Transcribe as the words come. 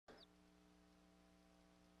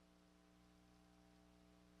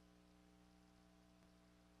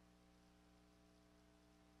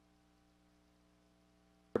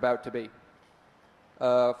about to be.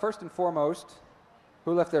 First and foremost,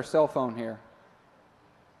 who left their cell phone here?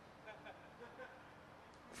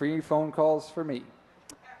 Free phone calls for me.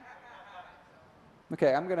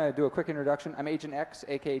 Okay, I'm going to do a quick introduction. I'm Agent X,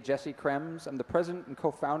 a.k.a. Jesse Krembs. I'm the president and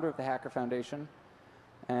co-founder of the Hacker Foundation.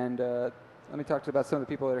 And let me talk to you about some of the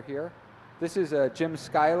people that are here. This is Jim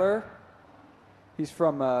Schuyler. He's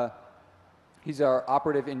our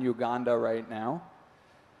operative in Uganda right now.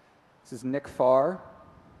 This is Nick Farr.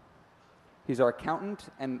 He's our accountant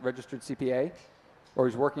and registered CPA, or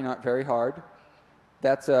he's working on it very hard.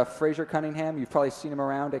 That's Frazier Cunningham. You've probably seen him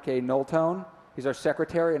around, a.k.a. Null Tone. He's our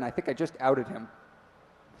secretary, and I think I just outed him.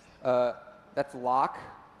 That's Locke.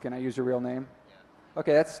 Can I use your real name? Yeah.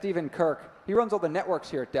 Okay, that's Stephen Kirk. He runs all the networks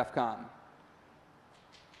here at DEF CON.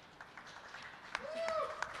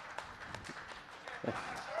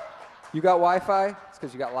 You got Wi-Fi? It's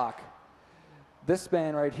because you got Locke. This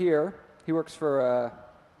man right here, he works for...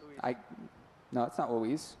 No, it's not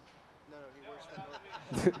Louise. No, he works for...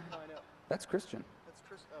 No, I know. That's Christian. That's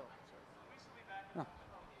Chris. Oh, sorry. Oh. Okay.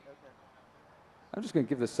 I'm just going to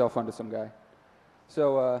give this cell phone to some guy.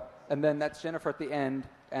 So, and then that's Jennifer at the end,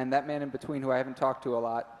 and that man in between who I haven't talked to a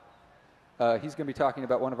lot, he's going to be talking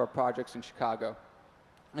about one of our projects in Chicago.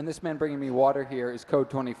 And this man bringing me water here is Code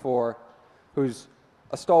 24, who's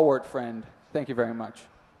a stalwart friend. Thank you very much.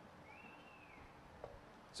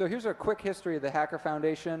 So here's a quick history of the Hacker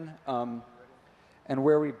Foundation, and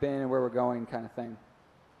where we've been and where we're going kind of thing.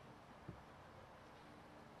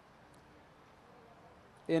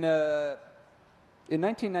 In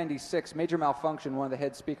 1996, Major Malfunction, one of the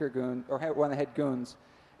head goons,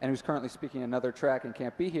 and who's currently speaking another track and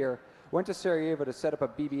can't be here, went to Sarajevo to set up a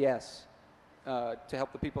BBS to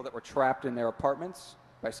help the people that were trapped in their apartments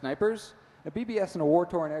by snipers. A BBS in a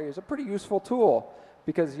war-torn area is a pretty useful tool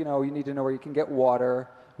because, you know, you need to know where you can get water,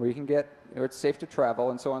 where you can get, where it's safe to travel,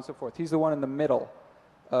 and so on and so forth. He's the one in the middle.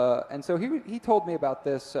 And so he told me about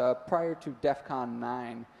this prior to DEF CON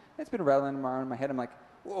 9. It's been rattling around in my head. I'm like,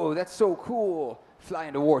 whoa, that's so cool. Fly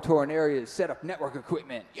into war-torn areas, set up network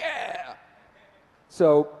equipment, yeah!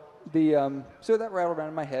 So that rattled around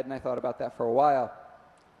in my head, and I thought about that for a while.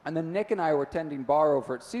 And then Nick and I were tending bar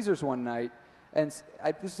over at Caesars one night, and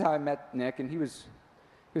this is how I met Nick, and he was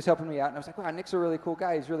helping me out, and I was like, wow, Nick's a really cool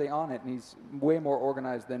guy. He's really on it, and he's way more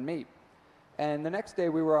organized than me. And the next day,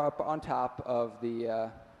 we were up on top of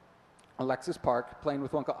the Alexis Park playing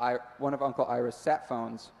with one of Uncle Ira's sat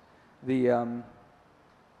phones. And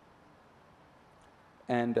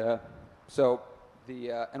we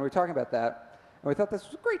were talking about that, and we thought this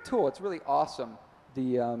was a great tool. It's really awesome.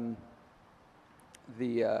 Wait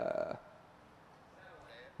a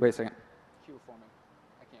second. Cue for me.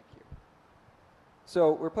 I can't cue.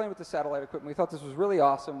 So we're playing with the satellite equipment. We thought this was really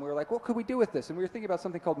awesome. We were like, what could we do with this? And we were thinking about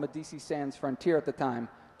something called Medici Sans Frontier at the time,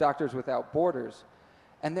 Doctors Without Borders.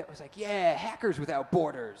 And it was like, yeah, Hackers Without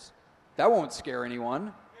Borders. That won't scare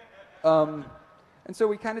anyone. And so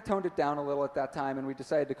we kind of toned it down a little at that time, and we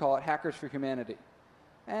decided to call it Hackers for Humanity.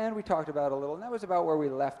 And we talked about it a little, and that was about where we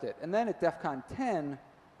left it. And then at DEF CON 10,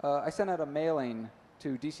 I sent out a mailing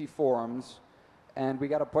to DC forums, and we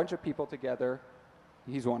got a bunch of people together,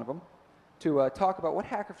 he's one of them, to talk about what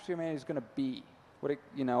Hacker for Humanity is going to be,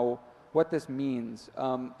 what this means.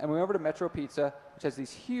 And we went over to Metro Pizza, which has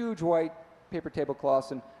these huge white paper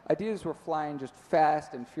tablecloths, and ideas were flying just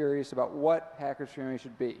fast and furious about what Hackers for Humanity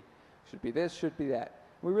should be. Should be this, should be that.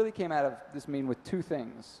 We really came out of this meeting with three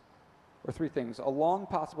things. A long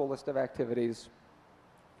possible list of activities,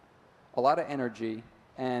 a lot of energy,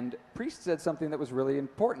 and Priest said something that was really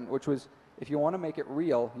important, which was, if you want to make it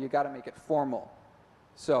real, you got to make it formal.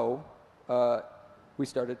 So we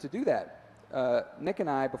started to do that. Nick and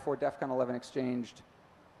I, before DEF CON 11, exchanged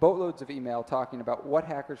boatloads of email talking about what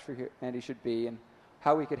Hackers for Humanity should be and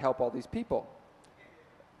how we could help all these people.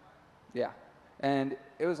 Yeah. And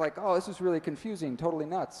it was like, oh, this is really confusing, totally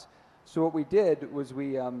nuts. So what we did was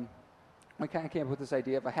we kind of came up with this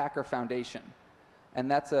idea of a Hacker Foundation. And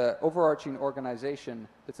that's an overarching organization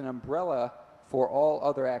that's an umbrella for all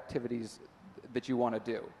other activities that you want to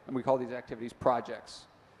do. And we call these activities projects.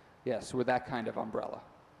 Yes, we're that kind of umbrella.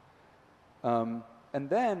 And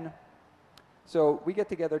then, so we get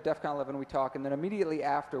together at DEF CON 11, we talk, and then immediately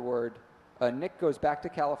afterward, Nick goes back to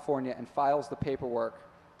California and files the paperwork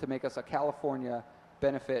to make us a California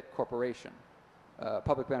benefit corporation,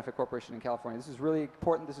 public benefit corporation in California. This is really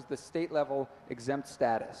important. This is the state level exempt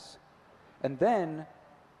status. And then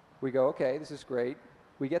we go, okay, this is great.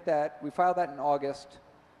 We get that, we file that in August.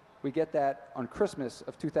 We get that on Christmas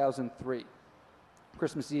of 2003.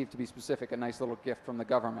 Christmas Eve, to be specific, a nice little gift from the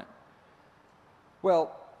government.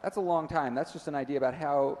 Well, that's a long time. That's just an idea about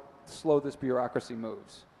how slow this bureaucracy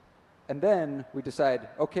moves. And then we decide,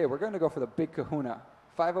 okay, we're going to go for the big kahuna.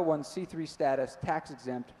 501c3 status, tax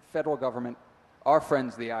exempt, federal government, our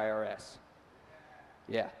friends the IRS.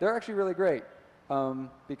 Yeah, they're actually really great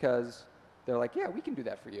because they're like, yeah, we can do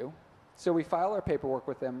that for you. So we file our paperwork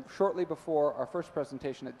with them shortly before our first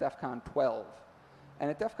presentation at DEF CON 12. And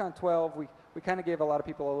at DEF CON 12, we kind of gave a lot of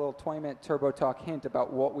people a little 20-minute turbo talk hint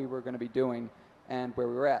about what we were going to be doing and where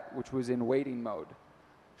we were at, which was in waiting mode.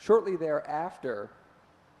 Shortly thereafter,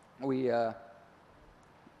 we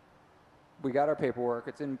got our paperwork.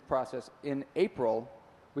 It's in process. In April,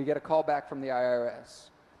 we get a call back from the IRS.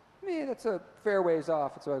 That's a fair ways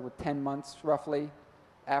off. It's like 10 months, roughly,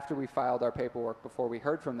 after we filed our paperwork before we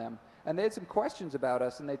heard from them. And they had some questions about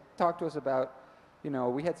us, and they talked to us about,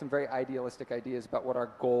 we had some very idealistic ideas about what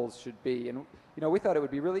our goals should be. And, we thought it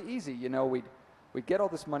would be really easy. We'd get all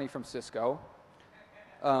this money from Cisco.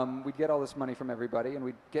 We'd get all this money from everybody, and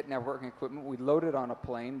we'd get networking equipment. We'd load it on a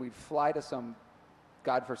plane. We'd fly to some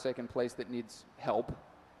godforsaken place that needs help.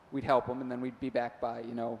 We'd help them, and then we'd be back by,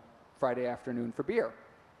 Friday afternoon for beer.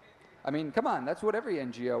 I mean, come on, that's what every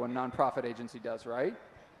NGO and nonprofit agency does, right?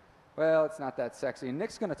 Well, it's not that sexy. And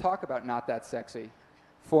Nick's going to talk about not that sexy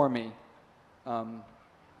for me.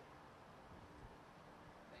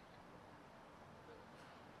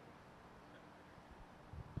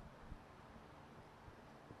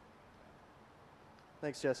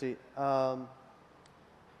 Thanks, Jesse. One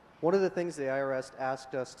of the things the IRS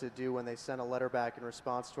asked us to do when they sent a letter back in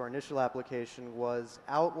response to our initial application was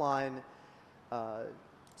outline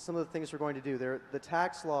some of the things we're going to do. The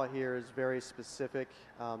tax law here is very specific.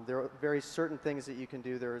 There are very certain things that you can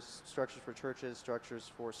do. There's structures for churches,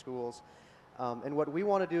 structures for schools. And what we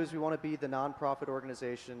want to do is we want to be the nonprofit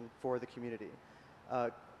organization for the community.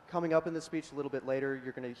 Coming up in the speech a little bit later,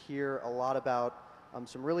 you're going to hear a lot about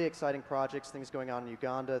some really exciting projects, things going on in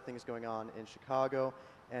Uganda, things going on in Chicago,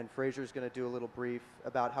 and Frazier's going to do a little brief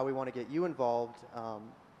about how we want to get you involved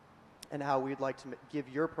and how we'd like to give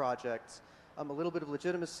your projects a little bit of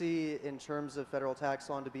legitimacy in terms of federal tax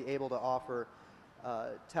law and to be able to offer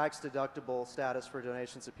tax-deductible status for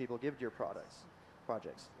donations that people give to your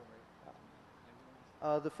projects.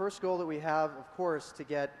 The first goal that we have, of course, to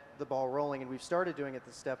get the ball rolling, and we've started doing it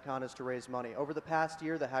this DEF CON, is to raise money. Over the past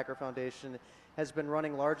year, the Hacker Foundation has been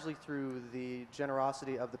running largely through the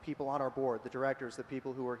generosity of the people on our board, the directors, the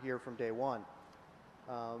people who were here from day one.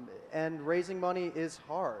 And raising money is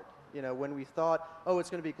hard. When we thought, oh, it's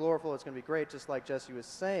going to be glorious, it's going to be great, just like Jesse was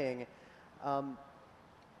saying,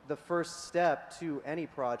 the first step to any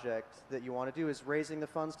project that you want to do is raising the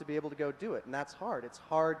funds to be able to go do it. And that's hard. It's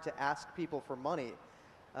hard to ask people for money.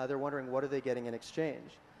 They're wondering, what are they getting in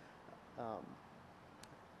exchange?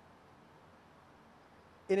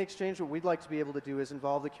 In exchange, what we'd like to be able to do is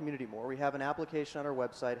involve the community more. We have an application on our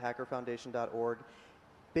website, hackerfoundation.org.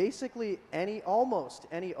 Basically, almost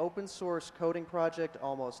any open source coding project,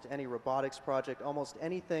 almost any robotics project, almost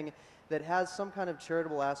anything that has some kind of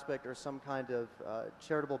charitable aspect or some kind of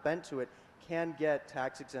charitable bent to it can get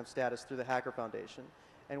tax exempt status through the Hacker Foundation.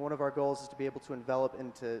 And one of our goals is to be able to envelop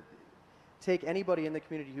and to take anybody in the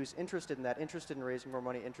community who's interested in that, interested in raising more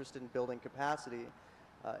money, interested in building capacity,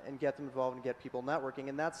 and get them involved and get people networking.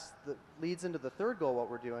 And leads into the third goal, what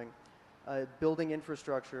we're doing, building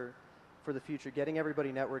infrastructure for the future, getting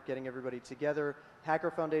everybody networked, getting everybody together,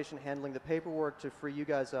 Hacker Foundation handling the paperwork to free you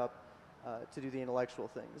guys up to do the intellectual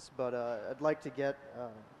things. But I'd like to get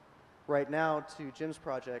right now to Jim's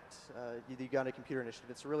project, the Uganda Computer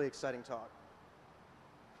Initiative. It's a really exciting talk.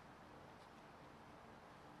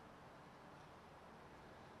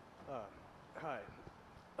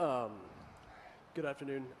 Hi. Good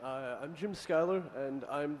afternoon. I'm Jim Schuyler, and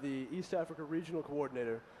I'm the East Africa Regional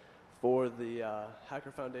Coordinator for the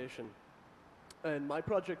Hacker Foundation. And my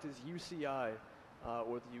project is UCI,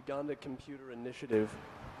 or the Uganda Computer Initiative.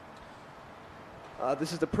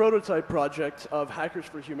 This is the prototype project of Hackers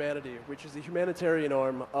for Humanity, which is the humanitarian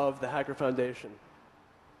arm of the Hacker Foundation.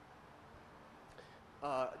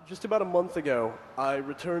 Just about a month ago, I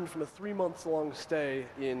returned from a 3-month-long stay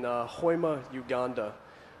in Hoima, Uganda,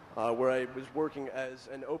 where I was working as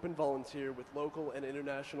an open volunteer with local and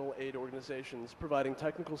international aid organizations, providing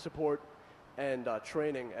technical support and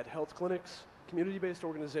training at health clinics, community-based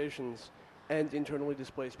organizations, and internally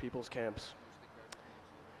displaced people's camps.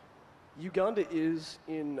 Uganda is,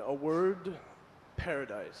 in a word,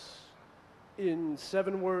 paradise. In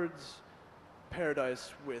 7 words,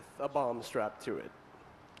 paradise with a bomb strapped to it.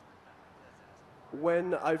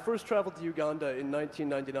 When I first traveled to Uganda in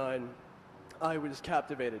 1999, I was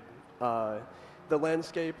captivated. The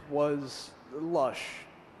landscape was lush,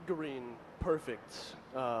 green, perfect.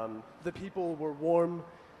 The people were warm,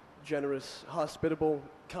 generous, hospitable,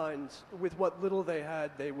 kind. With what little they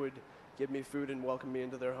had, they would give me food and welcome me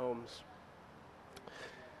into their homes.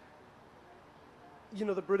 You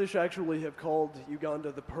know, the British actually have called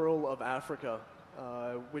Uganda the Pearl of Africa,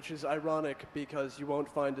 which is ironic because you won't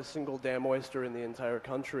find a single damn oyster in the entire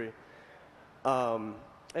country. And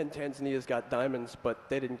Tanzania's got diamonds, but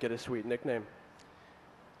they didn't get a sweet nickname.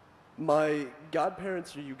 My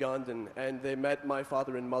godparents are Ugandan, and they met my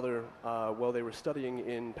father and mother while they were studying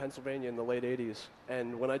in Pennsylvania in the late 80s.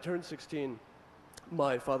 And when I turned 16,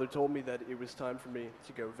 my father told me that it was time for me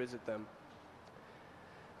to go visit them.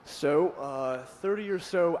 So, 30 or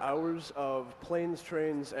so hours of planes,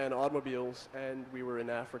 trains, and automobiles, and we were in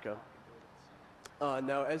Africa.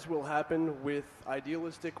 Now, as will happen with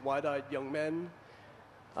idealistic, wide-eyed young men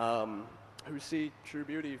who see true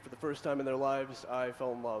beauty for the first time in their lives, I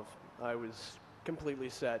fell in love. I was completely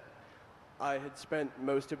set. I had spent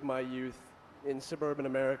most of my youth in suburban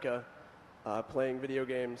America playing video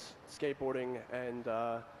games, skateboarding, and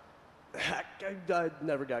I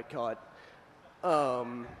never got caught.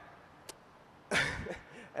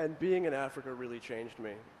 And being in Africa really changed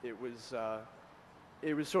me. It was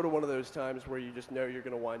sort of one of those times where you just know you're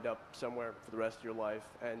going to wind up somewhere for the rest of your life,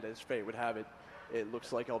 and as fate would have it, it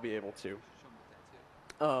looks like I'll be able to. Show him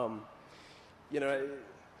the tattoo. You know.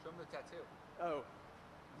 Show him the tattoo. Oh,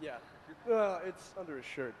 yeah. It's under his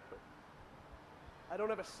shirt. But I don't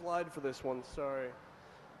have a slide for this one. Sorry.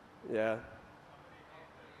 Yeah.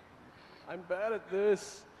 I'm bad at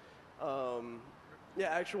this. Yeah,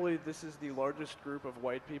 actually, this is the largest group of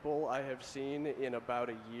white people I have seen in about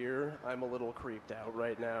a year. I'm a little creeped out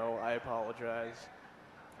right now. I apologize.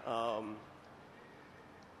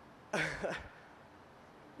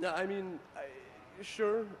 No, I mean,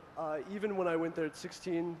 sure. Even when I went there at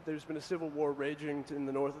 16, there's been a civil war raging in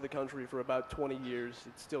the north of the country for about 20 years.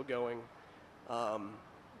 It's still going.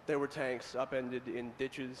 There were tanks upended in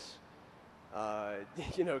ditches.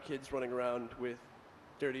 You know, kids running around with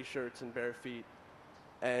dirty shirts and bare feet.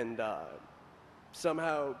 And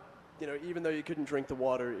somehow, you know, even though you couldn't drink the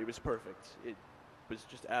water, it was perfect. It was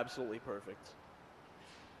just absolutely perfect.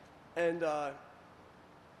 And,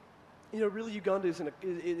 you know, really Uganda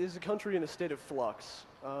is a country in a state of flux.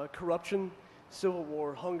 Corruption, civil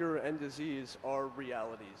war, hunger, and disease are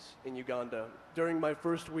realities in Uganda. During my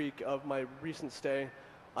first week of my recent stay,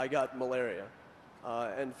 I got malaria.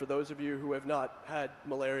 And for those of you who have not had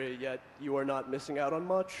malaria yet, you are not missing out on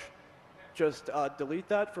much. Just delete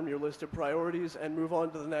that from your list of priorities and move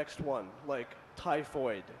on to the next one, like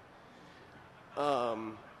typhoid.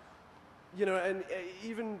 You know, and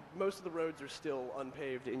even most of the roads are still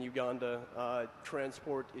unpaved in Uganda.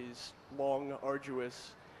 Transport is long,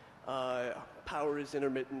 arduous. Power is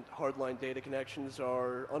intermittent. Hardline data connections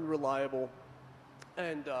are unreliable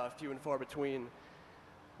and few and far between.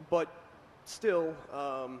 But still,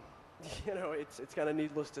 you know, it's kind of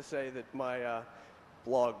needless to say that my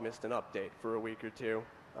blog missed an update for a week or two,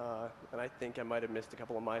 and I think I might have missed a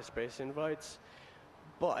couple of MySpace invites.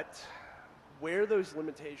 But where those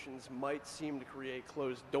limitations might seem to create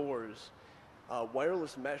closed doors,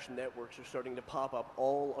 wireless mesh networks are starting to pop up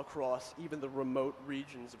all across even the remote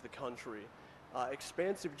regions of the country.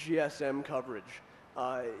 Expansive GSM coverage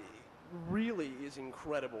really is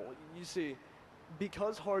incredible. You see,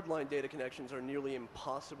 because hardline data connections are nearly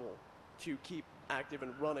impossible to keep active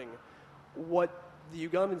and running, what the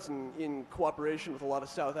Ugandans, in cooperation with a lot of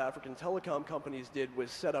South African telecom companies, did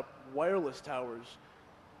was set up wireless towers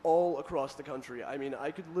all across the country. I mean,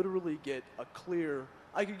 I could literally get a clearer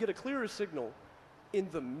signal in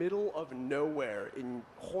the middle of nowhere in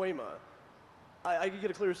Hoima. I could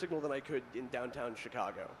get a clearer signal than I could in downtown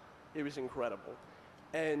Chicago. It was incredible.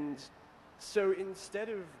 And so instead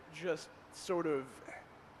of just sort of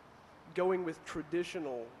going with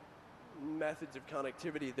traditional methods of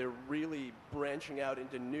connectivity, they're really branching out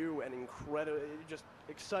into new and incredible, just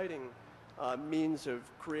exciting means of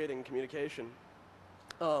creating communication.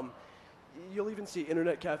 You'll even see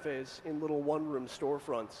internet cafes in little one-room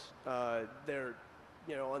storefronts. They're,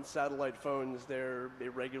 you know, on satellite phones. They're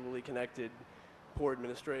irregularly connected. Poor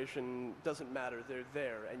administration, doesn't matter. They're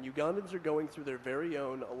there, and Ugandans are going through their very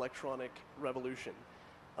own electronic revolution.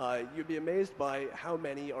 You'd be amazed by how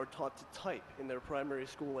many are taught to type in their primary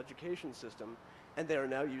school education system, and they are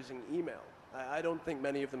now using email. I don't think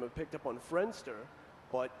many of them have picked up on Friendster,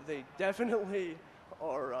 but they definitely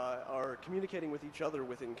are communicating with each other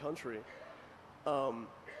within country. Now,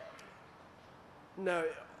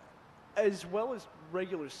 as well as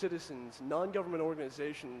regular citizens, non-government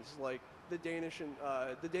organizations like the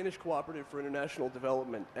Danish Cooperative for International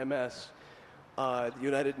Development, MS, the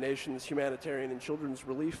United Nations Humanitarian and Children's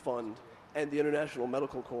Relief Fund, and the International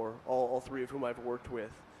Medical Corps, all three of whom I've worked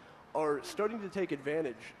with, are starting to take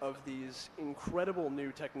advantage of these incredible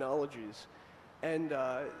new technologies and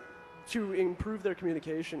to improve their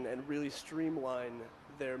communication and really streamline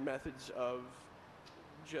their methods of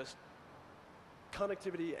just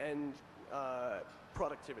connectivity and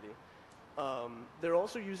productivity. They're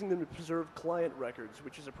also using them to preserve client records,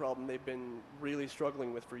 which is a problem they've been really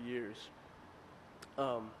struggling with for years.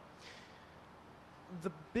 The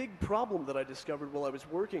big problem that I discovered while I was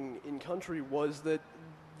working in country was that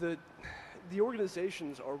the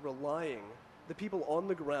organizations are relying, the people on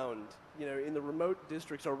the ground, you know, in the remote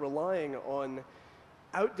districts are relying on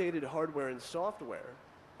outdated hardware and software.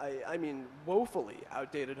 I mean, woefully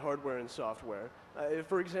outdated hardware and software.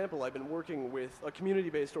 For example, I've been working with a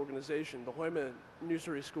community-based organization, the Hoima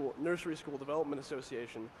Nursery School Development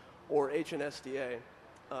Association, or HNSDA,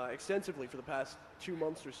 extensively for the past 2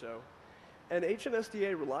 months or so. And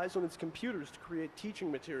HNSDA relies on its computers to create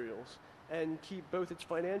teaching materials and keep both its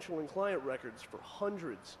financial and client records for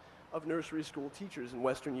hundreds of nursery school teachers in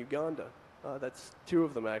Western Uganda. That's 2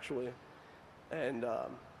 of them, actually. And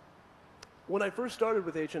when I first started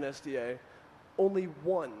with HNSDA, only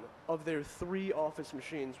 1 of their 3 office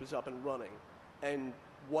machines was up and running. And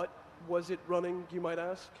what was it running, you might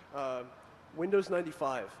ask? Windows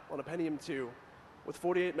 95 on a Pentium 2 with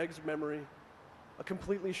 48 megs of memory, a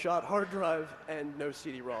completely shot hard drive, and no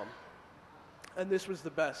CD-ROM. And this was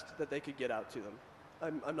the best that they could get out to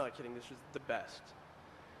them. I'm not kidding, this was the best.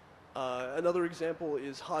 Another example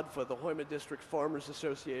is HODFA, the Hoima District Farmers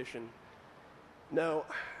Association. Now,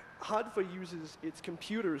 HODFA uses its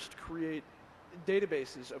computers to create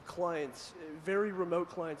databases of clients, very remote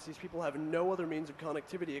clients. These people have no other means of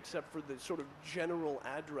connectivity except for the sort of general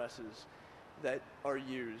addresses that are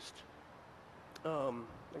used. I got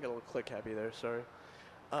a little click happy there, sorry.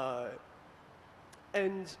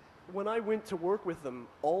 And when I went to work with them,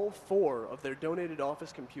 all 4 of their donated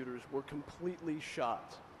office computers were completely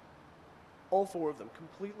shot. All 4 of them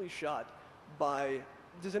completely shot by,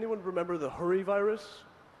 does anyone remember the Hurry virus?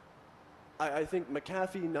 I think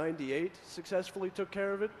McAfee 98 successfully took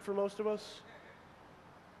care of it for most of us.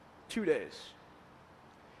 2 days.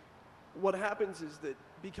 What happens is that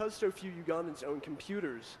because so few Ugandans own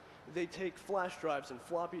computers, they take flash drives and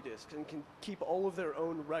floppy disks and can keep all of their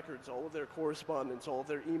own records, all of their correspondence, all of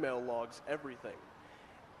their email logs, everything.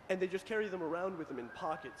 And they just carry them around with them in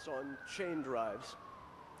pockets on chain drives.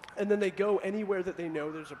 And then they go anywhere that they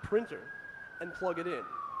know there's a printer and plug it in.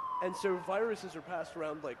 And so viruses are passed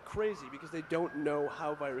around like crazy because they don't know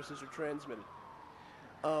how viruses are transmitted.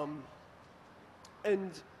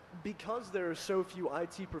 And because there are so few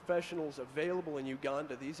IT professionals available in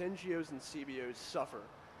Uganda, these NGOs and CBOs suffer.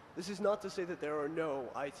 This is not to say that there are no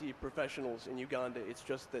IT professionals in Uganda, it's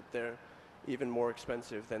just that they're even more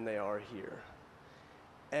expensive than they are here.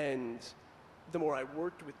 And the more I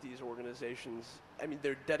worked with these organizations, I mean,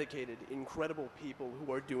 they're dedicated, incredible people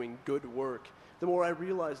who are doing good work, the more I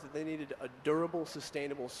realized that they needed a durable,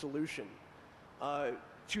 sustainable solution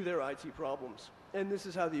to their IT problems. And this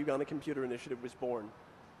is how the Uganda Computer Initiative was born.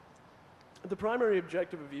 The primary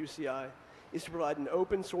objective of UCI is to provide an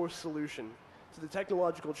open source solution to the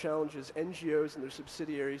technological challenges NGOs and their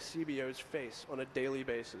subsidiaries, CBOs, face on a daily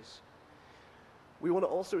basis. We want to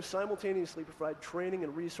also simultaneously provide training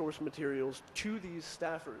and resource materials to these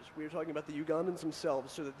staffers. We are talking about the Ugandans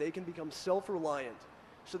themselves so that they can become self-reliant,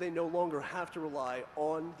 so they no longer have to rely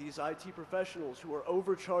on these IT professionals who are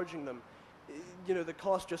overcharging them. You know, the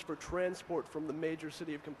cost just for transport from the major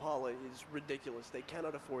city of Kampala is ridiculous. They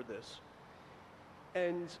cannot afford this.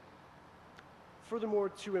 And furthermore,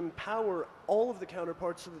 to empower all of the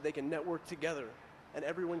counterparts so that they can network together and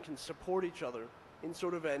everyone can support each other in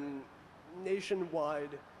sort of an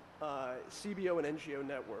nationwide CBO and NGO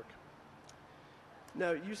network.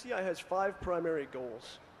 Now, UCI has 5 primary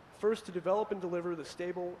goals. First, to develop and deliver the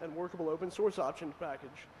stable and workable open source option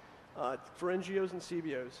package for NGOs and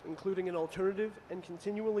CBOs, including an alternative and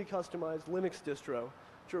continually customized Linux distro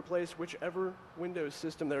to replace whichever Windows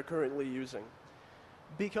system they're currently using.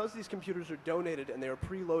 Because these computers are donated and they are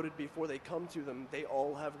preloaded before they come to them, they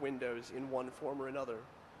all have Windows in one form or another.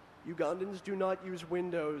 Ugandans do not use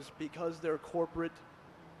Windows because their corporate,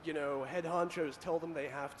 head honchos tell them they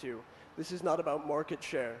have to. This is not about market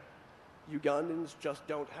share. Ugandans just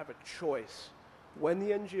don't have a choice. When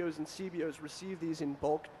the NGOs and CBOs receive these in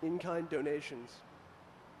bulk, in-kind donations,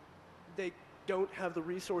 they don't have the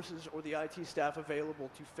resources or the IT staff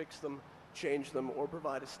available to fix them, change them, or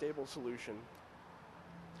provide a stable solution.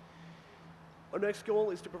 Our next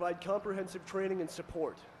goal is to provide comprehensive training and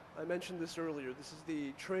support I mentioned this earlier. This is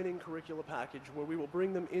the training curricula package where we will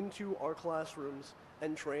bring them into our classrooms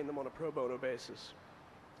and train them on a pro bono basis.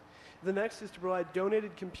 The next is to provide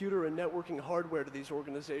donated computer and networking hardware to these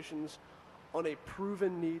organizations on a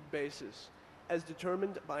proven need basis, as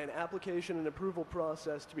determined by an application and approval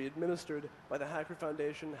process to be administered by the Hacker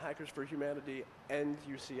Foundation, Hackers for Humanity, and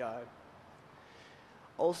UCI.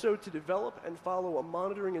 Also, to develop and follow a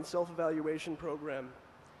monitoring and self-evaluation program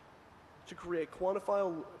to create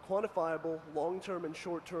quantifiable long-term and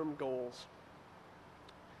short-term goals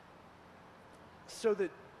so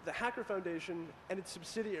that the Hacker Foundation and its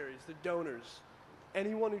subsidiaries, the donors,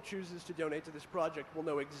 anyone who chooses to donate to this project will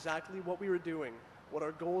know exactly what we are doing, what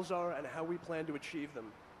our goals are, and how we plan to achieve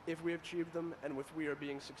them, if we have achieved them, and if we are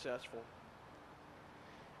being successful.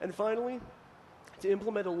 And finally, to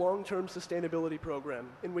implement a long-term sustainability program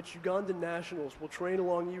in which Ugandan nationals will train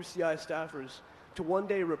along UCI staffers to one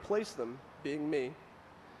day replace them, being me,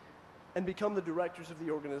 and become the directors of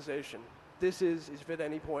the organization. This is if at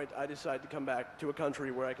any point I decide to come back to a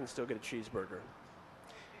country where I can still get a cheeseburger.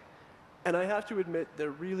 And I have to admit,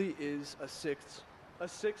 there really is a sixth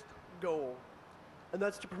goal, and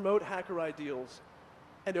that's to promote hacker ideals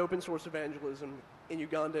and open source evangelism in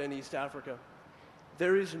Uganda and East Africa.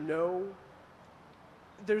 There's no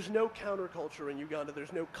counterculture in Uganda.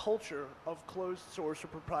 There's no culture of closed source or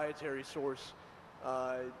proprietary source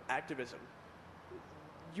activism.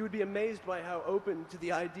 You would be amazed by how open to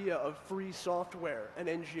the idea of free software an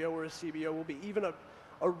NGO or a CBO will be, even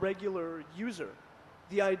a regular user.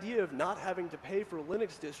 The idea of not having to pay for a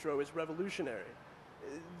Linux distro is revolutionary.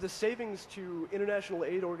 The savings to international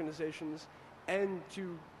aid organizations and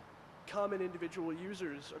to common individual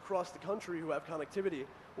users across the country who have connectivity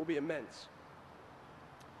will be immense.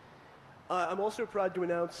 I'm also proud to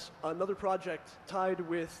announce another project tied in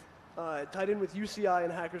with UCI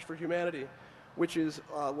and Hackers for Humanity, which is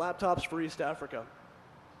laptops for East Africa.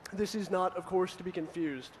 This is not, of course, to be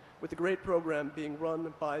confused with the great program being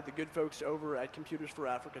run by the good folks over at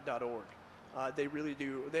computersforafrica.org.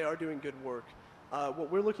 They are doing good work. What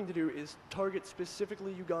we're looking to do is target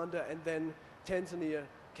specifically Uganda and then Tanzania,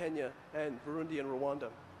 Kenya, and Burundi and Rwanda.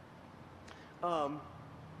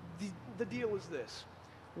 The deal is this.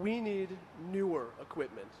 We need newer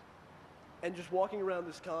equipment. And just walking around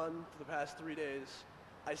this con for the past 3 days,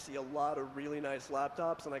 I see a lot of really nice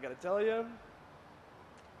laptops, and I gotta tell you,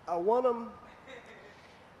 I want them,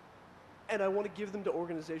 and I want to give them to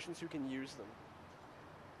organizations who can use them.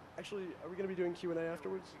 Actually, are we gonna be doing Q&A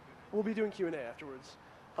afterwards? We'll be doing Q&A afterwards.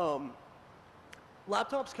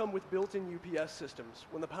 Laptops come with built-in UPS systems.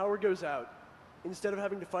 When the power goes out, instead of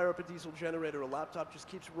having to fire up a diesel generator, a laptop just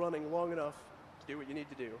keeps running long enough to do what you need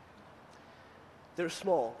to do. They're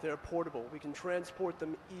small, they're portable, we can transport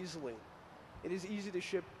them easily. It is easy to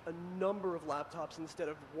ship a number of laptops instead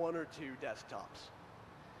of 1 or 2 desktops.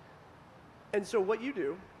 And so what you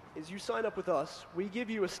do is you sign up with us, we give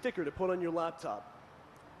you a sticker to put on your laptop.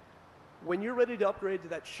 When you're ready to upgrade to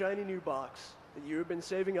that shiny new box that you have been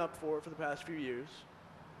saving up for the past few years,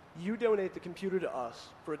 you donate the computer to us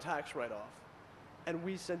for a tax write-off, and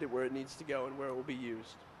we send it where it needs to go and where it will be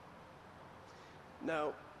used.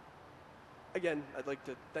 Now, again, I'd like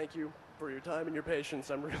to thank you for your time and your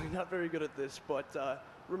patience. I'm really not very good at this, but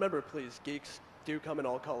remember, please, geeks do come in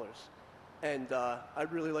all colors. And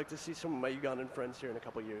I'd really like to see some of my Ugandan friends here in a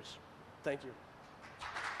couple years. Thank you.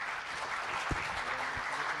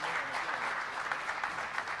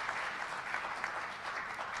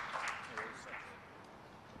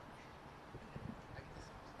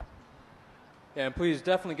 Yeah, and please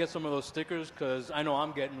definitely get some of those stickers, because I know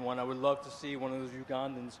I'm getting one. I would love to see one of those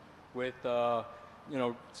Ugandans with,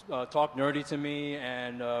 talk nerdy to me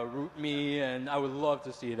and root me, and I would love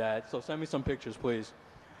to see that. So send me some pictures, please.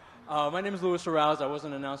 My name is Louis Arouse. I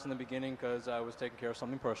wasn't announced in the beginning because I was taking care of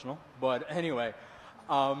something personal. But anyway,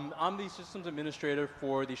 I'm the systems administrator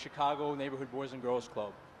for the Chicago Neighborhood Boys and Girls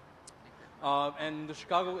Club. And the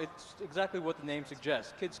Chicago, it's exactly what the name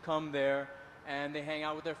suggests. Kids come there, and they hang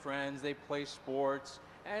out with their friends, they play sports,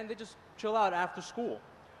 and they just chill out after school.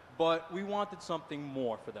 But we wanted something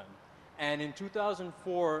more for them. And in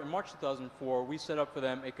 2004, in March 2004, we set up for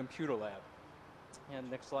them a computer lab.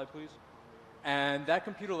 And next slide, please. And that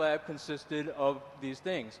computer lab consisted of these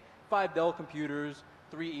things: 5 Dell computers,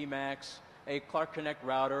 3 eMacs, a Clark Connect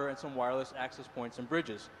router, and some wireless access points and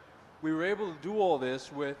bridges. We were able to do all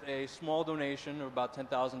this with a small donation of about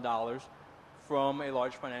 $10,000 from a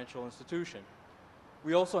large financial institution.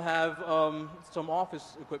 We also have some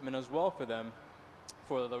office equipment as well for them,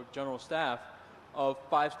 for the general staff, of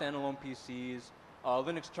 5 standalone PCs, a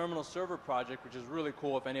Linux terminal server project, which is really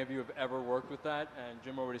cool if any of you have ever worked with that, and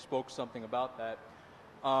Jim already spoke something about that.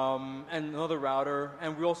 and another router,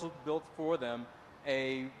 and we also built for them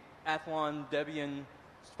a Athlon Debian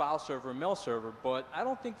file server, mail server, but I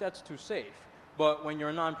don't think that's too safe. But when you're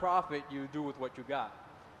a nonprofit, you do with what you got.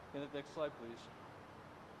 Next slide, please.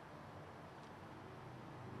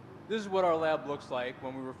 This is what our lab looks like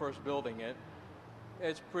when we were first building it.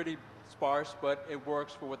 It's pretty sparse, but it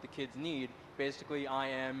works for what the kids need. Basically,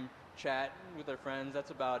 IM, chat with their friends,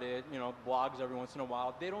 that's about it. You know, blogs every once in a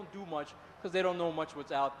while. They don't do much because they don't know much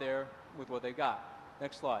what's out there with what they got.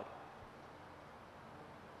 Next slide.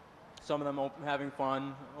 Some of them having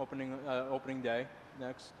fun, opening day.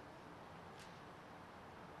 Next.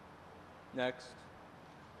 Next.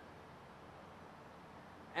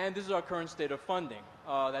 And this is our current state of funding.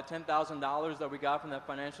 That $10,000 that we got from that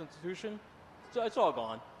financial institution, so it's all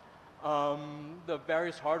gone. The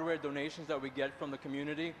various hardware donations that we get from the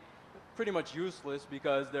community, pretty much useless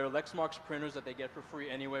because they're Lexmark's printers that they get for free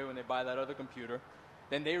anyway when they buy that other computer.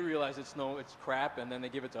 Then they realize it's crap, and then they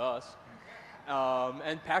give it to us.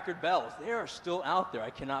 And Packard Bells, they are still out there. I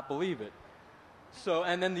cannot believe it. So,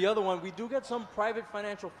 and then the other one, we do get some private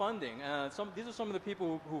financial funding. These are some of the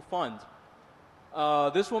people who fund.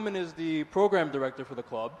 This woman is the program director for the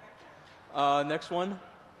club. Next one.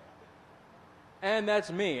 And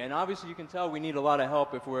that's me. And obviously you can tell we need a lot of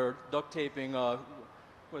help if we're duct taping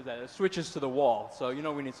switches to the wall. So you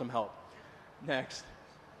know we need some help. Next.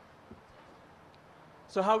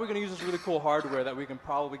 So how are we going to use this really cool hardware that we can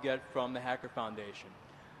probably get from the Hacker Foundation?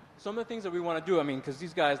 Some of the things that we want to do, I mean, because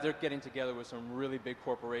these guys, they're getting together with some really big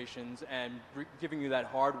corporations and giving you that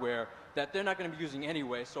hardware that they're not going to be using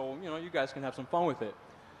anyway, so, you know, you guys can have some fun with it.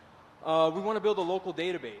 We want to build a local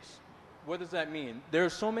database. What does that mean? There are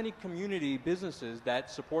so many community businesses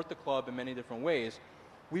that support the club in many different ways.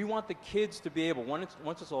 We want the kids to be able,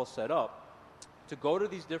 once it's all set up, to go to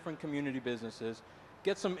these different community businesses,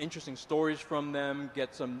 get some interesting stories from them,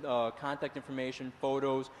 get some contact information,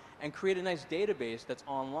 photos, and create a nice database that's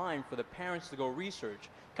online for the parents to go research.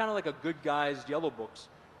 Kind of like a Good Guys Yellow Books,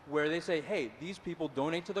 where they say, hey, these people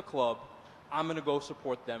donate to the club, I'm going to go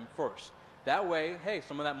support them first. That way, hey,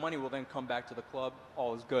 some of that money will then come back to the club,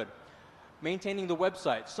 all is good. Maintaining the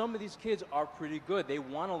website. Some of these kids are pretty good. They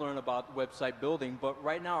want to learn about website building, but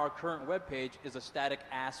right now our current web page is a static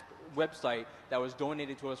ASP website that was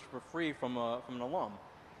donated to us for free from an alum.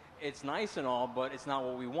 It's nice and all, but it's not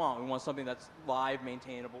what we want. We want something that's live,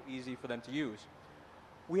 maintainable, easy for them to use.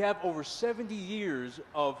 We have over 70 years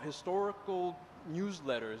of historical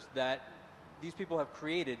newsletters that these people have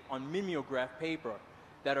created on mimeograph paper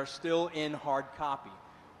that are still in hard copy.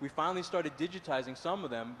 We finally started digitizing some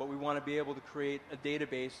of them, but we want to be able to create a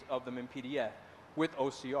database of them in PDF with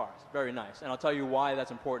OCR. It's very nice, and I'll tell you why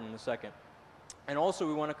that's important in a second. And also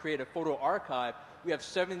we want to create a photo archive. We have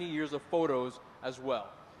 70 years of photos as well.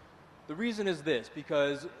 The reason is this,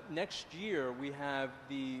 because next year we have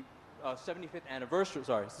the 75th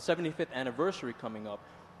anniversary coming up.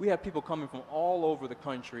 We have people coming from all over the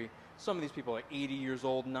country. Some of these people are 80 years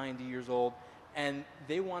old, 90 years old, and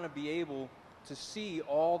they want to be able to see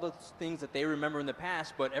all the things that they remember in the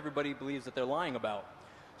past, but everybody believes that they're lying about.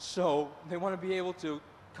 So they want to be able to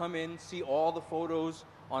come in, see all the photos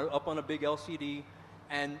up on a big LCD,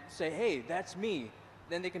 and say, hey, that's me.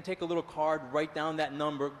 Then they can take a little card, write down that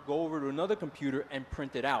number, go over to another computer, and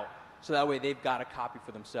print it out. So that way they've got a copy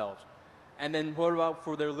for themselves. And then what about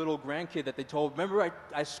for their little grandkid that they told, remember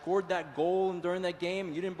I scored that goal during that game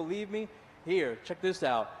and you didn't believe me? Here, check this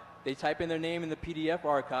out. They type in their name in the PDF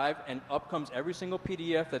archive, and up comes every single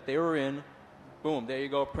PDF that they were in. Boom, there you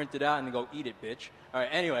go, print it out, and they go, eat it, bitch. All right,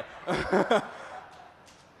 anyway.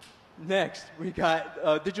 Next, we got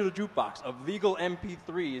a digital jukebox of legal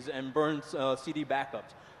MP3s and burned CD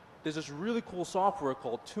backups. There's this really cool software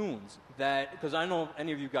called Tunes that, because I know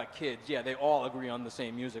any of you got kids, yeah, they all agree on the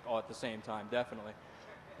same music all at the same time, definitely.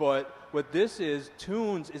 But what this is,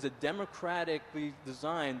 Tunes is a democratically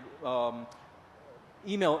designed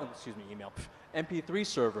MP3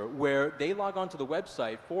 server where they log onto the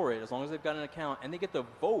website for it as long as they've got an account, and they get to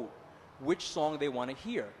vote which song they want to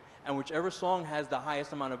hear. And whichever song has the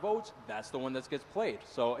highest amount of votes, that's the one that gets played.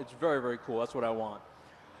 So it's very, very cool. That's what I want.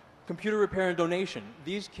 Computer repair and donation.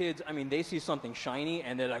 These kids, I mean, they see something shiny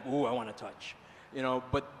and they're like, ooh, I want to touch. You know,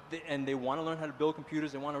 and they want to learn how to build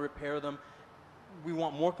computers. They want to repair them. We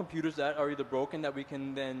want more computers that are either broken that we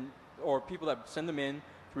can then, or people that send them in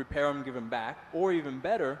to repair them and give them back, or even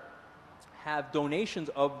better, have donations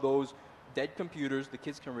of those dead computers. The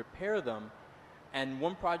kids can repair them. And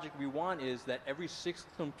one project we want is that every 6th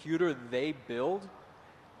computer they build,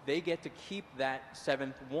 they get to keep that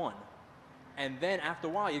 7th one. And then after a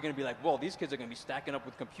while, you're going to be like, well, these kids are going to be stacking up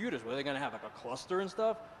with computers. Where they're going to have like a cluster and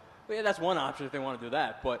stuff. Well, yeah, that's one option if they want to do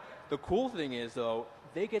that. But the cool thing is, though,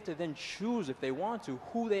 they get to then choose, if they want to,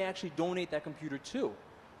 who they actually donate that computer to,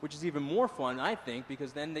 which is even more fun, I think,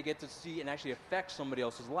 because then they get to see and actually affect somebody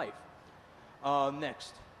else's life.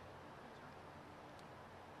 Next.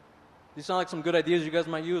 These sound like some good ideas you guys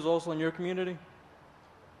might use also in your community?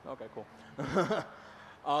 Okay, cool.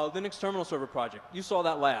 Linux terminal server project. You saw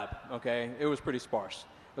that lab, okay? It was pretty sparse.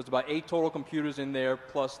 There's about 8 total computers in there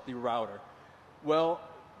plus the router. Well,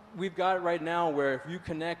 we've got it right now where if you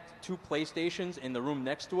connect 2 PlayStations in the room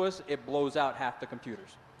next to us, it blows out half the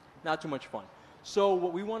computers. Not too much fun. So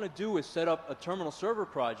what we want to do is set up a terminal server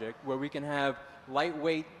project where we can have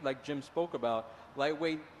lightweight, like Jim spoke about,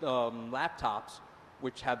 lightweight laptops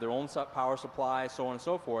which have their own power supply, so on and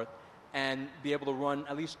so forth, and be able to run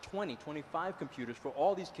at least 20, 25 computers for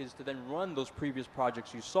all these kids to then run those previous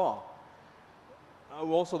projects you saw.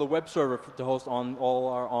 Also the web server to host on all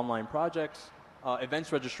our online projects.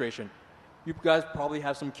 Events registration. You guys probably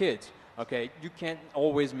have some kids, okay? You can't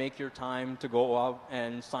always make your time to go out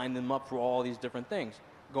and sign them up for all these different things.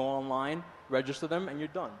 Go online, register them, and you're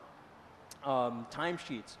done.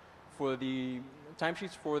 Timesheets for the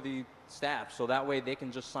staff, so that way they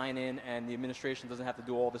can just sign in and the administration doesn't have to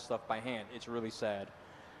do all this stuff by hand. It's really sad.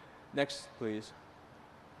 Next, please.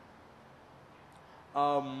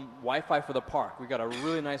 Wi-Fi for the park. We got a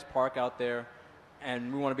really nice park out there,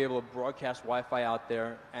 and we want to be able to broadcast Wi-Fi out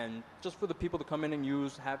there, and just for the people to come in and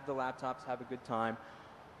use, have the laptops, have a good time.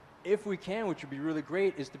 If we can, which would be really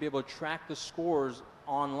great, is to be able to track the scores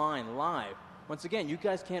online, live. Once again, you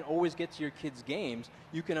guys can't always get to your kids' games.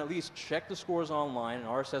 You can at least check the scores online. An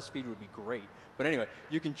RSS feed would be great. But anyway,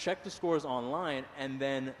 you can check the scores online and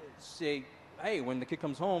then say, hey, when the kid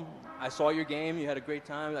comes home, I saw your game, you had a great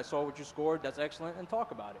time, I saw what you scored, that's excellent, and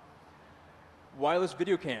talk about it. Wireless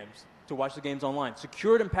video cams to watch the games online.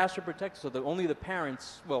 Secured and password protected so that only the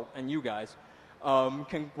parents, well, and you guys,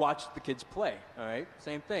 can watch the kids play, all right?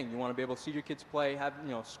 Same thing. You want to be able to see your kids play, have,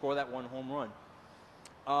 score that one home run.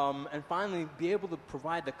 And finally, be able to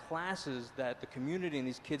provide the classes that the community and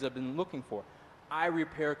these kids have been looking for. I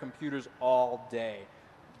repair computers all day.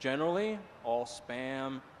 Generally, all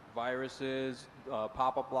spam, viruses,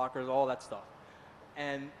 pop-up blockers, all that stuff.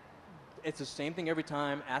 And it's the same thing every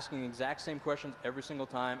time, asking the exact same questions every single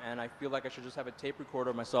time, and I feel like I should just have a tape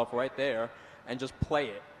recorder of myself right there and just play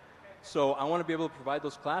it. So I want to be able to provide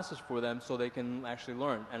those classes for them so they can actually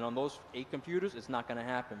learn. And on those 8 computers, it's not going to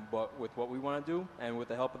happen. But with what we want to do and with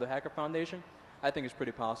the help of the Hacker Foundation, I think it's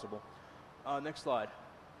pretty possible. Next slide.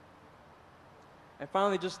 And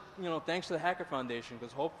finally, just, thanks to the Hacker Foundation,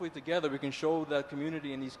 because hopefully together we can show the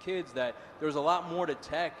community and these kids that there's a lot more to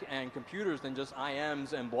tech and computers than just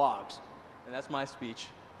IMs and blogs. And that's my speech.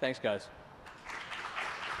 Thanks, guys.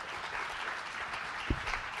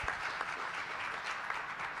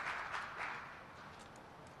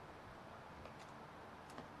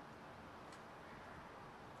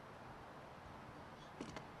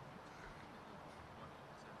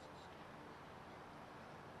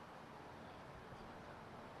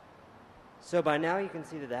 So by now you can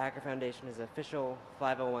see that the Hacker Foundation is an official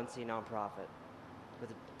 501c nonprofit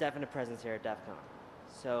with a definite presence here at DEF CON.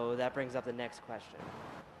 So that brings up the next question.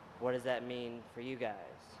 What does that mean for you guys?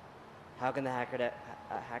 How can the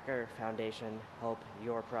Hacker Foundation help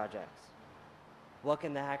your projects? What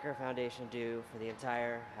can the Hacker Foundation do for the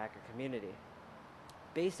entire hacker community?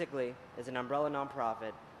 Basically, as an umbrella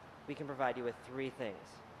nonprofit, we can provide you with 3 things: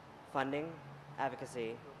 funding,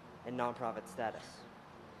 advocacy, and nonprofit status.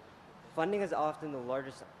 Funding is often the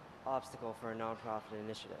largest obstacle for a nonprofit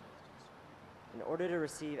initiative. In order to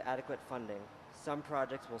receive adequate funding, some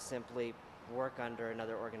projects will simply work under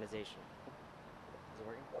another organization. Is it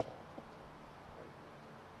working?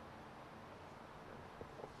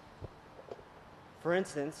 For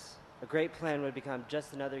instance, a great plan would become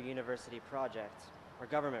just another university project or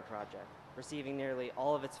government project, receiving nearly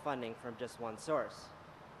all of its funding from just one source.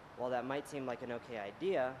 While that might seem like an okay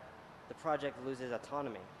idea, the project loses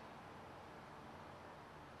autonomy.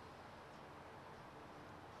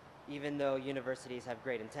 Even though universities have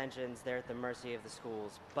great intentions, they're at the mercy of the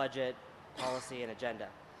school's budget, policy, and agenda.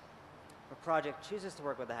 If a project chooses to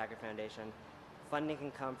work with the Hacker Foundation, funding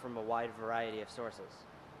can come from a wide variety of sources,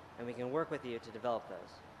 and we can work with you to develop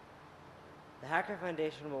those. The Hacker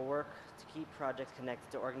Foundation will work to keep projects connected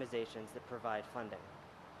to organizations that provide funding.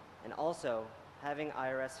 And also, having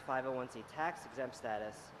IRS 501c tax-exempt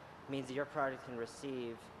status means that your project can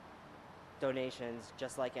receive donations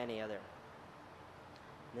just like any other.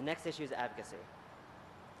 The next issue is advocacy.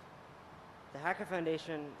 The Hacker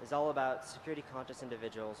Foundation is all about security-conscious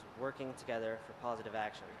individuals working together for positive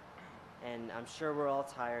action. And I'm sure we're all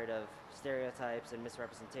tired of stereotypes and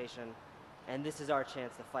misrepresentation, and this is our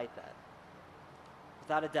chance to fight that.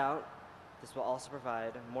 Without a doubt, this will also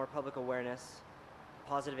provide more public awareness,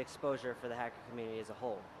 positive exposure for the hacker community as a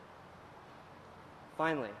whole.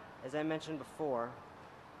 Finally, as I mentioned before,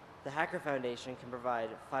 the Hacker Foundation can provide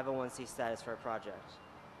 501c status for a project.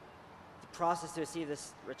 The process to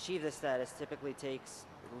achieve this status typically takes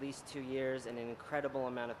at least 2 years and an incredible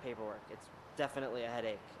amount of paperwork. It's definitely a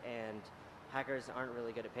headache, and hackers aren't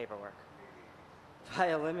really good at paperwork.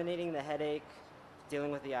 By eliminating the headache,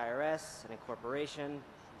 dealing with the IRS and a corporation,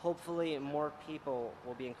 hopefully more people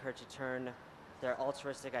will be encouraged to turn their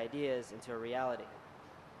altruistic ideas into a reality.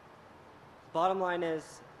 Bottom line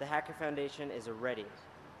is, the Hacker Foundation is ready.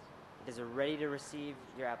 It is ready to receive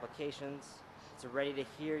your applications. It's ready to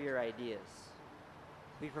hear your ideas.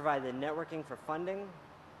 We provide the networking for funding,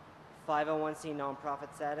 501c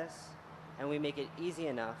nonprofit status, and we make it easy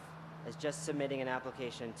enough as just submitting an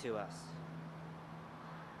application to us.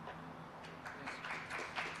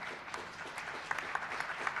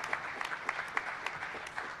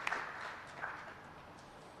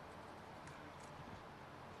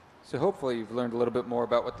 So hopefully you've learned a little bit more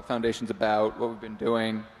about what the foundation's about, what we've been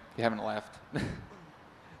doing, if you haven't left.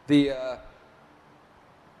 It's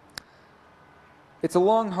a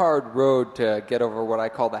long, hard road to get over what I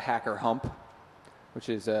call the hacker hump, which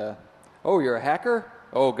is, oh, you're a hacker?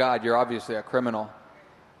 Oh, God, you're obviously a criminal.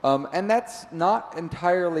 And that's not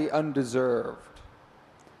entirely undeserved,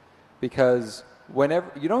 because whenever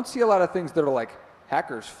you don't see a lot of things that are like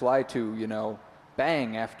hackers fly to, you know,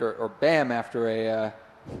 bang after, or bam after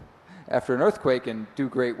after an earthquake and do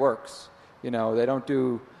great works. You know, they don't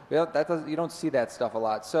do, you don't see that stuff a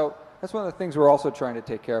lot. So that's one of the things we're also trying to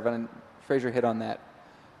take care of, and Frazier hit on that.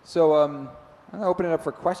 So I'm going to open it up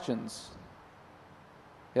for questions.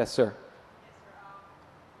 Yes, sir.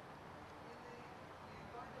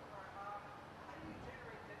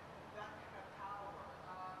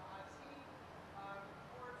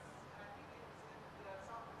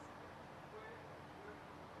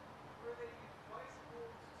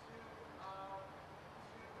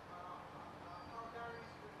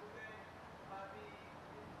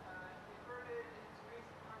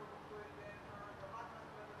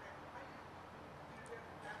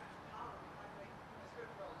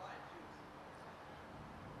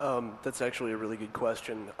 That's actually a really good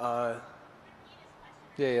question. Yeah,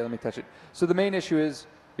 let me touch it. So the main issue is,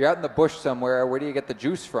 you're out in the bush somewhere, where do you get the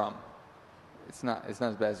juice from? It's not as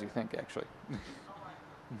bad as you think, actually.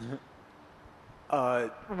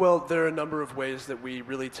 Well, there are a number of ways that we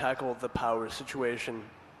really tackle the power situation.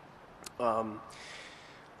 Our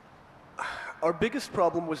biggest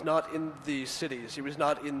problem was not in the cities. It was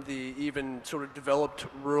not in the even sort of developed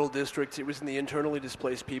rural districts. It was in the internally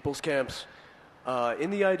displaced people's camps. In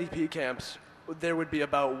the IDP camps, there would be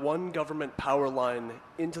about one government power line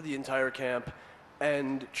into the entire camp,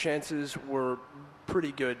 and chances were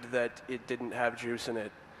pretty good that it didn't have juice in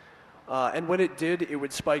it. And when it did, it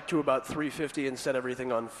would spike to about 350 and set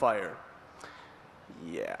everything on fire.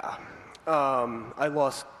 Yeah. I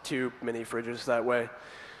lost 2 mini fridges that way.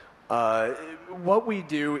 What we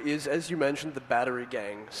do is, as you mentioned, the battery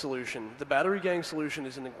gang solution. The battery gang solution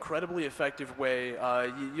is an incredibly effective way.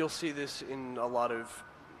 You'll see this in a lot of,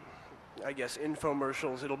 I guess,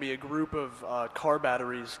 infomercials. It'll be a group of car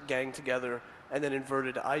batteries ganged together and then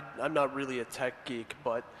inverted. I'm not really a tech geek,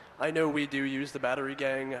 but I know we do use the battery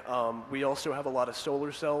gang. We also have a lot of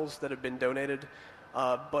solar cells that have been donated.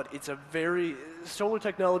 But it's solar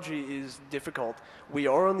technology is difficult. We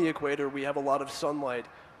are on the equator. We have a lot of sunlight.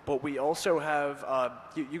 But we also have,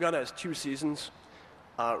 Uganda has 2 seasons,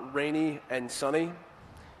 rainy and sunny.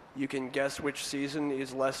 You can guess which season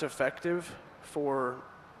is less effective for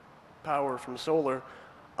power from solar.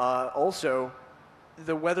 Also,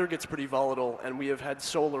 the weather gets pretty volatile, and we have had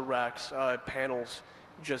solar racks, panels,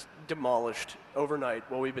 just demolished overnight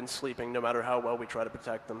while we've been sleeping, no matter how well we try to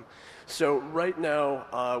protect them. So right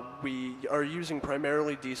now, we are using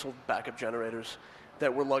primarily diesel backup generators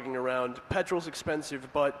that we're lugging around. Petrol's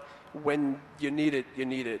expensive, but when you need it, you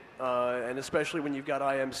need it. And especially when you've got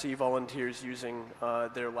IMC volunteers using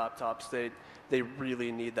their laptops, they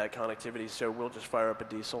really need that connectivity, so we'll just fire up a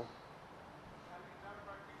diesel.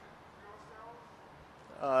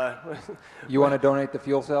 You want to donate the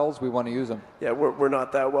fuel cells? We want to use them. Yeah, we're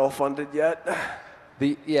not that well funded yet.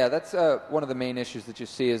 That's one of the main issues that you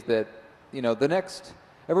see is that, you know,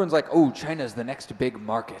 everyone's like, oh, China's the next big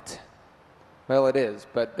market. Well, it is,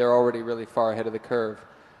 but they're already really far ahead of the curve.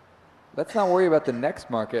 Let's not worry about the next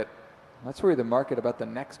market. Let's worry about the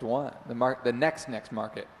next one, the next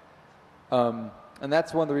market. And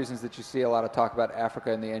that's one of the reasons that you see a lot of talk about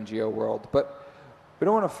Africa in the NGO world. But we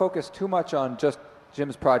don't want to focus too much on just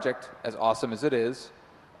Jim's project, as awesome as it is,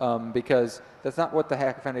 because that's not what the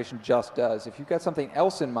Hacker Foundation just does. If you've got something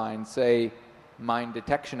else in mind, say mine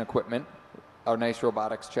detection equipment, our nice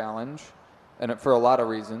robotics challenge, and for a lot of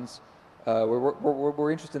reasons,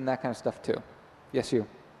 we're interested in that kind of stuff too. Yes, you.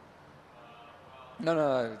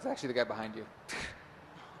 No, it's actually the guy behind you.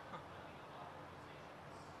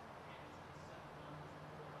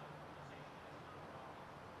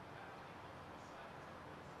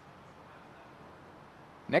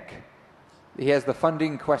 Nick? He has the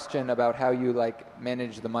funding question about how you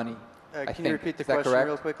manage the money. Can you repeat the question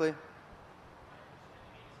real quickly?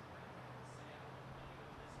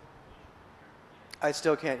 I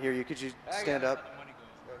still can't hear you. Could you stand up?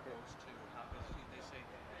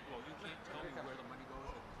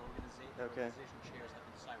 Okay.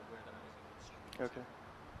 Okay.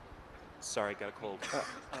 Sorry, got a cold.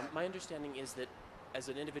 My understanding is that as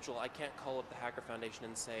an individual, I can't call up the Hacker Foundation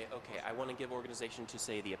and say, okay, I want to give organization to,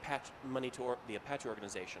 say, the Apache money to the Apache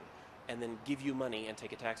organization, and then give you money and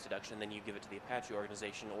take a tax deduction, and then you give it to the Apache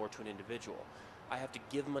organization or to an individual. I have to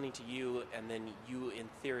give money to you, and then you, in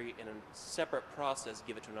theory, in a separate process,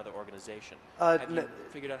 give it to another organization. Have you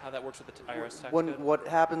figured out how that works with the IRS tax code? What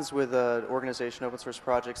happens with organization open source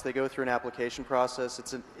projects, they go through an application process.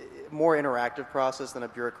 It's a more interactive process than a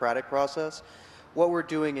bureaucratic process. What we're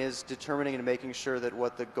doing is determining and making sure that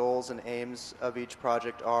what the goals and aims of each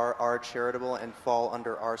project are charitable and fall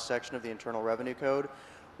under our section of the Internal Revenue Code.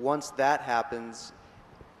 Once that happens,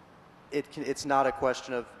 it's not a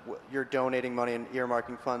question of you're donating money and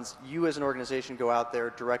earmarking funds. You as an organization go out there,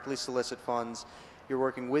 directly solicit funds. You're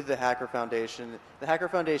working with the Hacker Foundation. The Hacker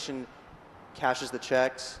Foundation cashes the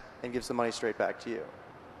checks and gives the money straight back to you.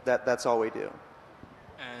 That's all we do.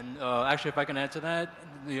 And actually, if I can add to that,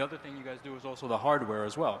 the other thing you guys do is also the hardware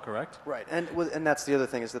as well, correct? Right, and that's the other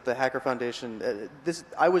thing is that the Hacker Foundation,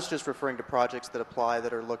 I was just referring to projects that apply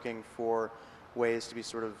that are looking for ways to be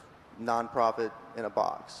sort of nonprofit in a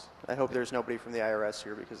box. I hope there's nobody from the IRS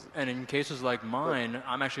here because... And in cases like mine,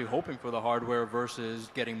 I'm actually hoping for the hardware versus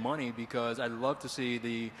getting money because I'd love to see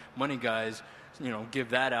the money guys give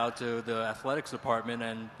that out to the athletics department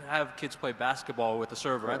and have kids play basketball with the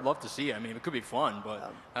server. Right. I'd love to see it. I mean, it could be fun,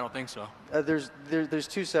 but I don't think so. There's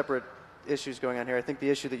two separate issues going on here. I think the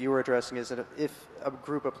issue that you were addressing is that if a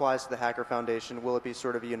group applies to the Hacker Foundation, will it be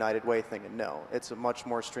sort of a United Way thing? And no, it's a much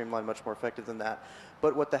more streamlined, much more effective than that.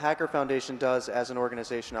 But what the Hacker Foundation does as an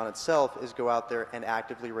organization on itself is go out there and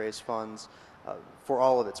actively raise funds for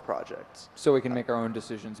all of its projects. So we can make our own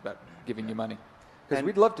decisions about giving you money. Because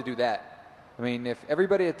we'd love to do that. I mean, if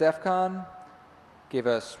everybody at DEF CON gave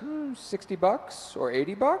us $60 or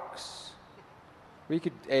 $80, we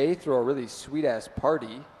could throw a really sweet-ass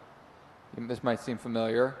party. This might seem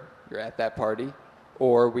familiar. You're at that party.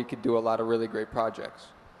 Or we could do a lot of really great projects.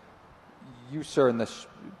 You, sir, in the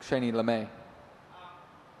shiny lame.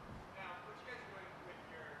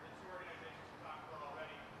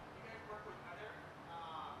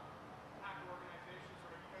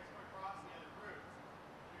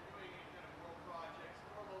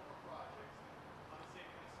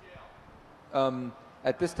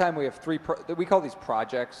 At this time, we have we call these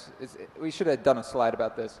projects. We should have done a slide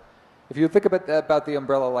about this. If you think about the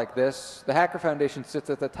umbrella like this, the Hacker Foundation sits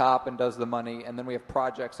at the top and does the money, and then we have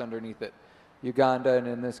projects underneath it. Uganda, and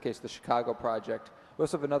in this case, the Chicago project. We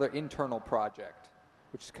also have another internal project,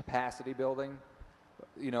 which is capacity building.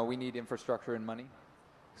 We need infrastructure and money,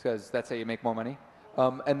 because that's how you make more money.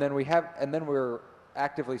 And then we're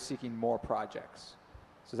actively seeking more projects.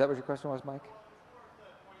 So is that what your question was, Mike?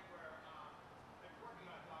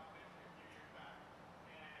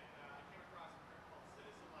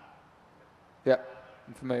 Yeah,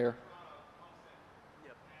 I'm familiar.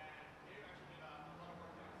 Yep.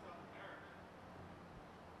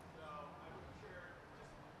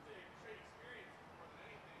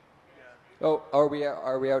 Oh, are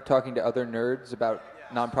we out talking to other nerds about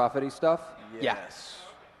nonprofit-y stuff? Yes.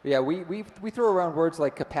 Yeah, we throw around words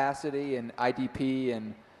like capacity and IDP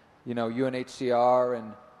and UNHCR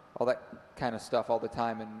and all that kind of stuff all the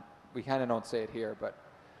time, and we kind of don't say it here, but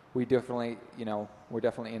we definitely, we're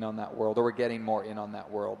definitely in on that world, or we're getting more in on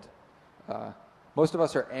that world. Most of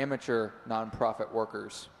us are amateur nonprofit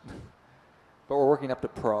workers, but we're working up to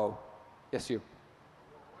pro. Yes, you.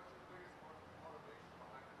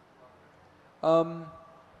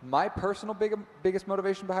 My personal biggest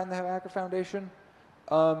motivation behind the Hacker Foundation,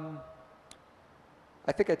 I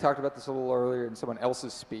think I talked about this a little earlier in someone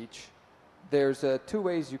else's speech. There's two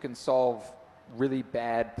ways you can solve really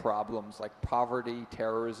bad problems like poverty,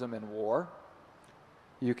 terrorism, and war.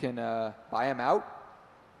 You can buy them out,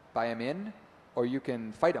 buy them in, or you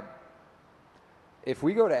can fight them. If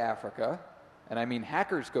we go to Africa, and I mean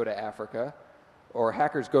hackers go to Africa, or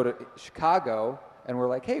hackers go to Chicago, and we're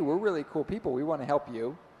like, hey, we're really cool people, we want to help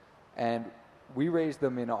you, and we raise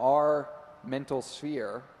them in our mental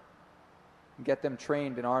sphere, get them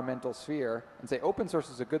trained in our mental sphere, and say open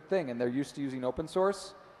source is a good thing, and they're used to using open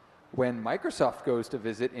source. When Microsoft goes to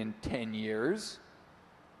visit in 10 years,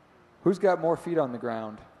 who's got more feet on the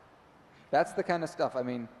ground? That's the kind of stuff. I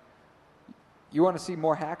mean, you want to see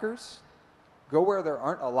more hackers? Go where there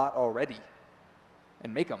aren't a lot already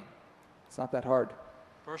and make them. It's not that hard.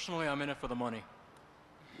 Personally, I'm in it for the money.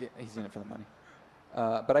 Yeah, he's in it for the money.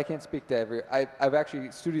 But I can't speak to every... I've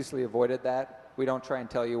actually studiously avoided that. We don't try and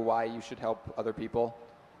tell you why you should help other people.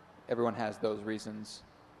 Everyone has those reasons.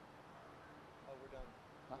 Oh, we're done.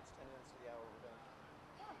 It's 10 minutes to the hour.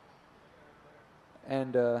 We're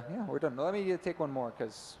done. And yeah, we're done. Let me take one more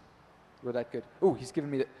because we're that good. Oh, he's giving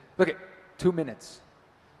me the... Look at 2 minutes.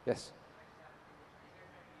 Yes.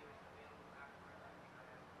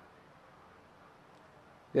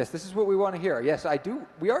 Yes, this is what we want to hear. Yes, I do.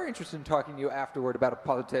 We are interested in talking to you afterward about a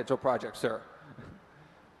potential project, sir.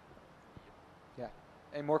 Yeah.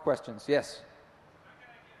 Any more questions? Yes.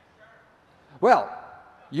 Well,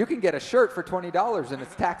 you can get a shirt for $20 and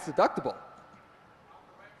it's tax deductible.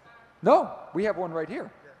 No, we have one right here.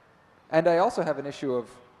 And I also have an issue of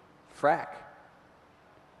frack.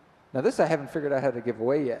 Now this I haven't figured out how to give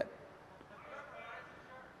away yet.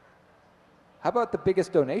 How about the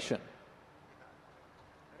biggest donation?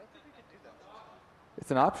 It's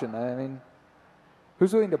an option. I mean,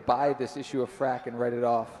 who's willing to buy this issue of frack and write it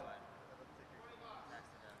off?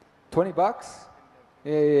 $20?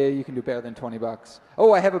 Yeah, you can do better than $20.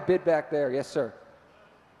 Oh, I have a bid back there. Yes, sir.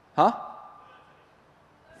 Huh?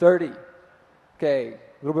 30. Okay,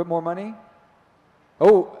 a little bit more money?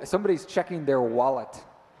 Oh, somebody's checking their wallet.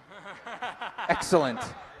 Excellent.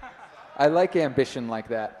 I like ambition like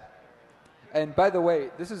that. And by the way,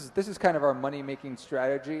 this is kind of our money-making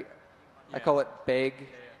strategy. I call it beg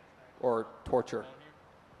or torture.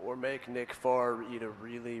 Or make Nick Farr eat a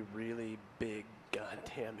really, really big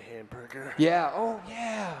goddamn hamburger. Yeah, oh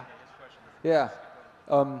yeah. Yeah.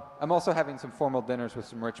 I'm also having some formal dinners with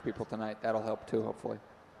some rich people tonight. That'll help too, hopefully.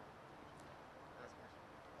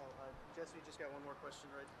 Jesse, you just got one more question,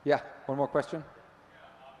 right? Yeah, one more question?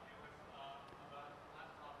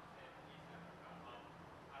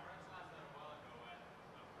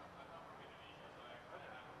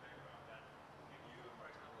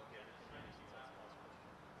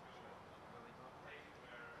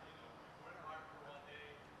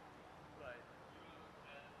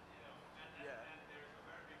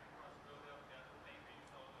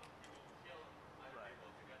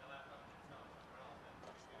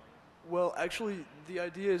 Well, actually, the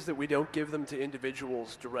idea is that we don't give them to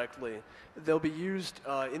individuals directly. They'll be used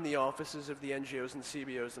in the offices of the NGOs and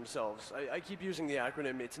CBOs themselves. I keep using the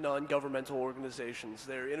acronym. It's non-governmental organizations.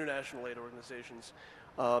 They're international aid organizations.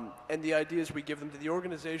 And the idea is we give them to the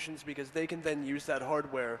organizations because they can then use that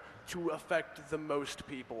hardware to affect the most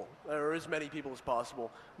people, or as many people as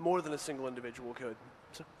possible, more than a single individual could.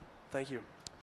 So, thank you.